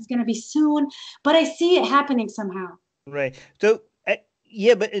don't know if it's going to be soon, but I see it happening somehow. Right. So,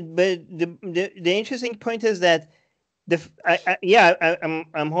 yeah, but the interesting point is that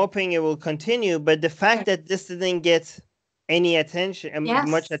I'm hoping it will continue, but the fact Right. that this didn't get any attention,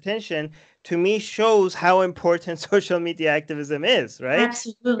 much Yes, attention, to me shows how important social media activism is, right?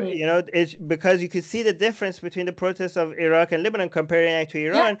 absolutely. It's because you could see the difference between the protests of Iraq and Lebanon comparing it to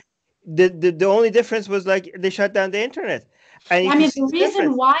Yeah. Iran. The only difference was like they shut down the internet, and you I can mean, see the the reason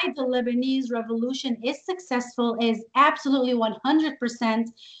difference. why the Lebanese revolution is successful is absolutely 100%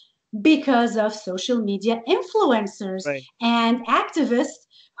 because of social media influencers Right. and activists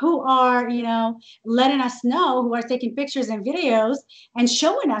who are, letting us know, who are taking pictures and videos and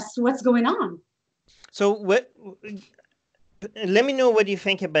showing us what's going on. So what? Let me know what you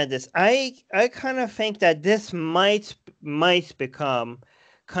think about this. I kind of think that this might become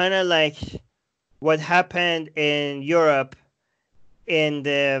kind of like what happened in Europe in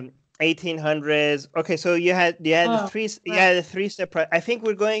the 1800s. Okay, so you had the Oh, three you right. had the three separate. I think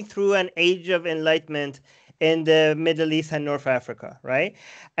we're going through an age of enlightenment in the Middle East and North Africa, right?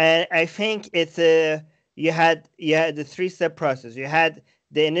 And I think it's a you had the three-step process. You had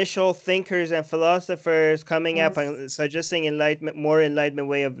the initial thinkers and philosophers coming up Yes. and suggesting more enlightenment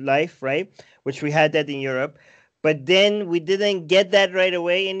way of life, right? Which we had that in Europe, but then we didn't get that right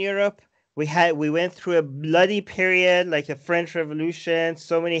away in Europe. We went through a bloody period like the French Revolution,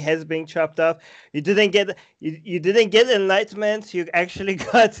 so many heads being chopped off. You didn't get enlightenment. You actually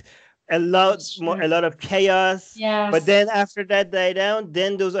got That's a true. lot of chaos. But Yes, then after that died down,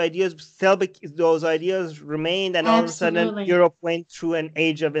 then those ideas remained, and all of a sudden absolutely. Europe went through an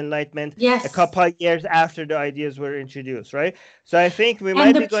age of enlightenment a Yes. couple of years after the ideas were introduced, right? So I think we And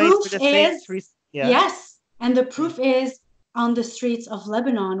might the be going proof through the same is, three. Yeah. yes, and the Mm, proof is on the streets of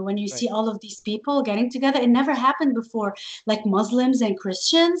Lebanon when you right. see all of these people getting together. It never happened before, like Muslims and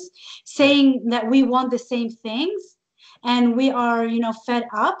Christians Right. saying that we want the same things and we are, fed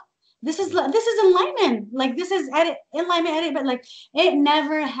up. This is enlightenment. Like, this is enlightenment, but like, it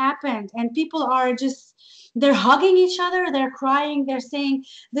never happened. And people are just, they're hugging each other, they're crying, they're saying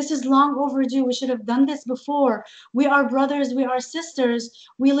this is long overdue. We should have done this before. We are brothers, we are sisters,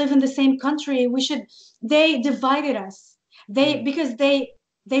 we live in the same country. They divided us. They Mm, Because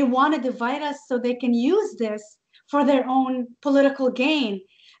they want to divide us so they can use this for their own political gain.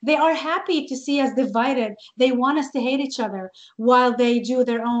 They are happy to see us divided. They want us to hate each other while they do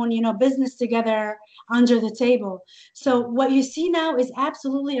their own, business together under the table. So mm. what you see now is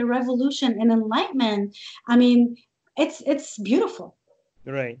absolutely a revolution and enlightenment. I mean, it's beautiful.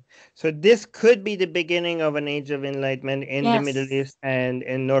 Right. So this could be the beginning of an age of enlightenment in the Middle Yes. East and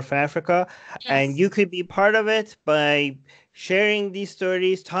in North Africa. And Yes. you could be part of it by sharing these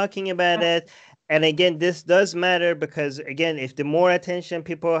stories, talking about Yes. it. And again, this does matter because again, if the more attention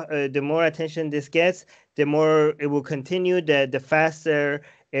this gets, the more it will continue, the faster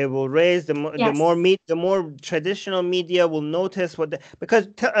It will raise the more traditional media will notice because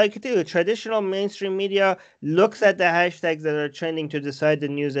I can tell you, traditional mainstream media looks at the hashtags that are trending to decide the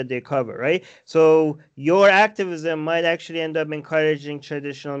news that they cover, right? So your activism might actually end up encouraging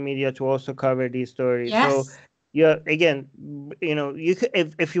traditional media to also cover these stories. So Yes. yeah, again, you could,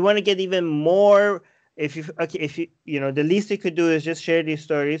 if you want to get even more, if the least you could do is just share these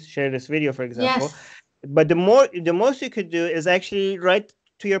stories, share this video, for example. Yes. But the most you could do is actually write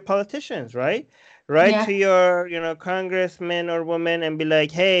to your politicians, right? Write Yeah. to your, congressmen or women and be like,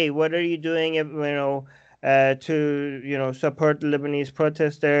 hey, what are you doing, to, support the Lebanese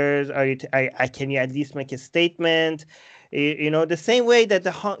protesters? Are you, can you at least make a statement? The same way that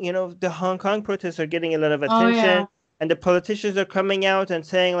the Hong Kong protests are getting a lot of Oh attention, yeah. and the politicians are coming out and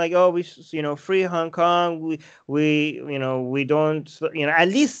saying like, oh, free Hong Kong. We don't, at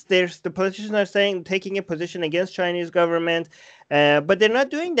least the politicians are saying, taking a position against Chinese government, but they're not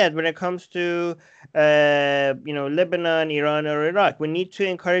doing that when it comes to, Lebanon, Iran, or Iraq. We need to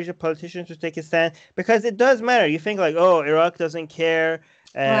encourage the politicians to take a stand, because it does matter. You think like, oh, Iraq doesn't care,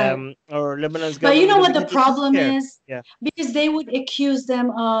 Right. or Lebanon's But you government know what doesn't the care. They do problem care. is? Yeah. Because they would accuse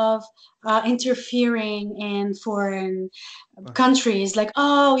them of interfering in foreign countries, like,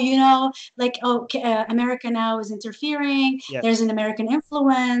 oh, like, oh, America now is interfering. Yeah. There's an American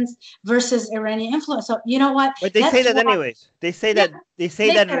influence versus Iranian influence. So you know what? But they say That's that why. anyways. They say Yeah, that they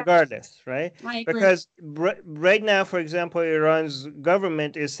said it. regardless, right? I agree. Because right now, for example, Iran's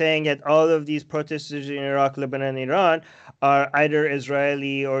government is saying that all of these protesters in Iraq, Lebanon, Iran are either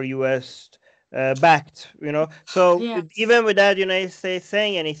Israeli or U.S. Backed. So Yes, even without United States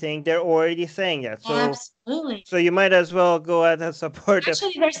saying anything, they're already saying that. absolutely. So you might as well go out and support them.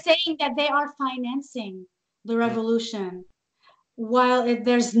 Actually, they're saying that they are financing the revolution. While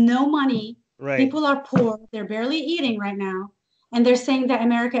there's no money, Right. people are poor, they're barely eating right now, and they're saying that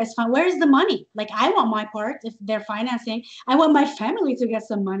America is fine. Where is the money? Like, I want my part. If they're financing, I want my family to get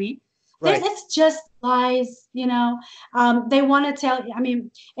some money. Right. It's just lies. They want to tell. I mean,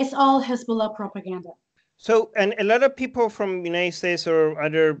 it's all Hezbollah propaganda. So, and a lot of people from United States or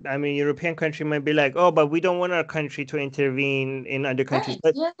other, European country might be like, oh, but we don't want our country to intervene in other countries.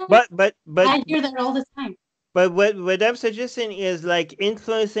 Right? Yeah, But I hear that all the time. but what I'm suggesting is like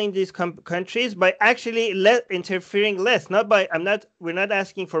influencing these countries by actually interfering less. Not by we're not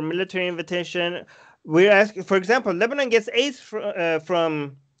asking for military invitation. We're asking, for example, Lebanon gets aid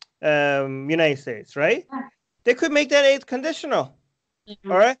from United States, right? They could make that aid conditional.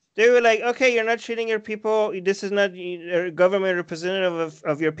 All right. They were like, okay, you're not treating your people. This is not a government representative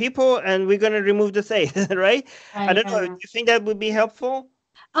of your people, and we're going to remove the aid, right? I don't know. Do Yeah. you think that would be helpful?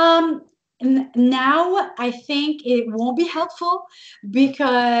 Um, Now I think it won't be helpful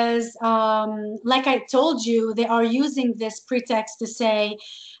because, like I told you, they are using this pretext to say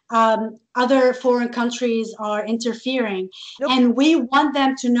other foreign countries are interfering, Nope. and we want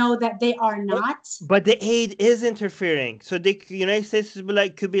them to know that they are But, not. but the aid is interfering. So the United States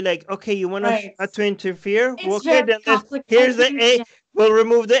could be like, okay, you want us Right. not to interfere? Well, It's okay, very then complicated. I here's the think, aid. yeah. We'll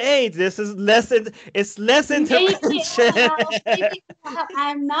remove the aid. This is less. It's less Maybe it intervention. will help. Maybe it will help.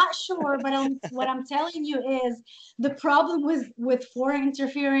 I'm not sure, but what I'm telling you is the problem with foreign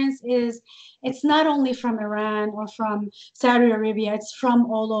interference is it's not only from Iran or from Saudi Arabia, it's from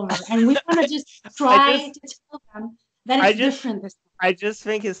all over. And we want to just I try just, to tell them that I it's just, different this I just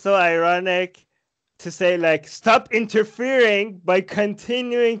think it's so ironic to say like, stop interfering by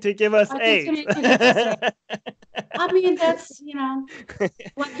continuing to give us time. I aid. continue to give us a. I mean, that's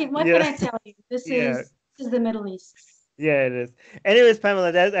what can Yeah, I tell you? This yeah. is the Middle East. Yeah, it is. Anyways,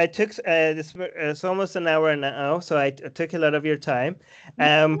 Pamela, that I took this. It's almost an hour now, so I took a lot of your time.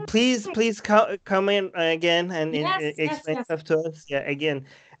 No, Please come in again and yes, yes, explain yes. stuff to us. Yeah, again.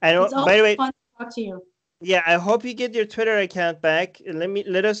 And It's by the always way, fun to talk to you. yeah, I hope you get your Twitter account back.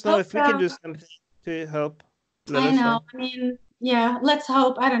 Let us know Hope if we can so. do something to help. Let I us know. know. I mean, yeah, let's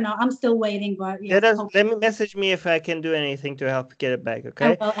hope. I don't know. I'm still waiting, but yes, Let hopefully. me message me if I can do anything to help get it back, I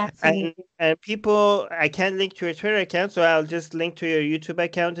okay? will absolutely. And people, I can't link to your Twitter account, so I'll just link to your YouTube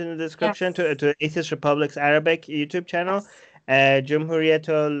account in the description, Yes. to Atheist Republic's Arabic YouTube channel, Yes.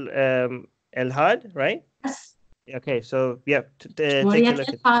 Jumhuriyatul El Had, right? Yes. Okay, so yeah, take a Muriat look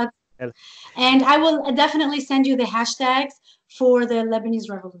at Ilhad. it. And I will definitely send you the hashtags for the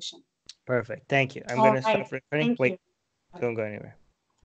Lebanese revolution. Perfect. Thank you. I'm All gonna right. stop recording. Thank Wait, you. don't go anywhere.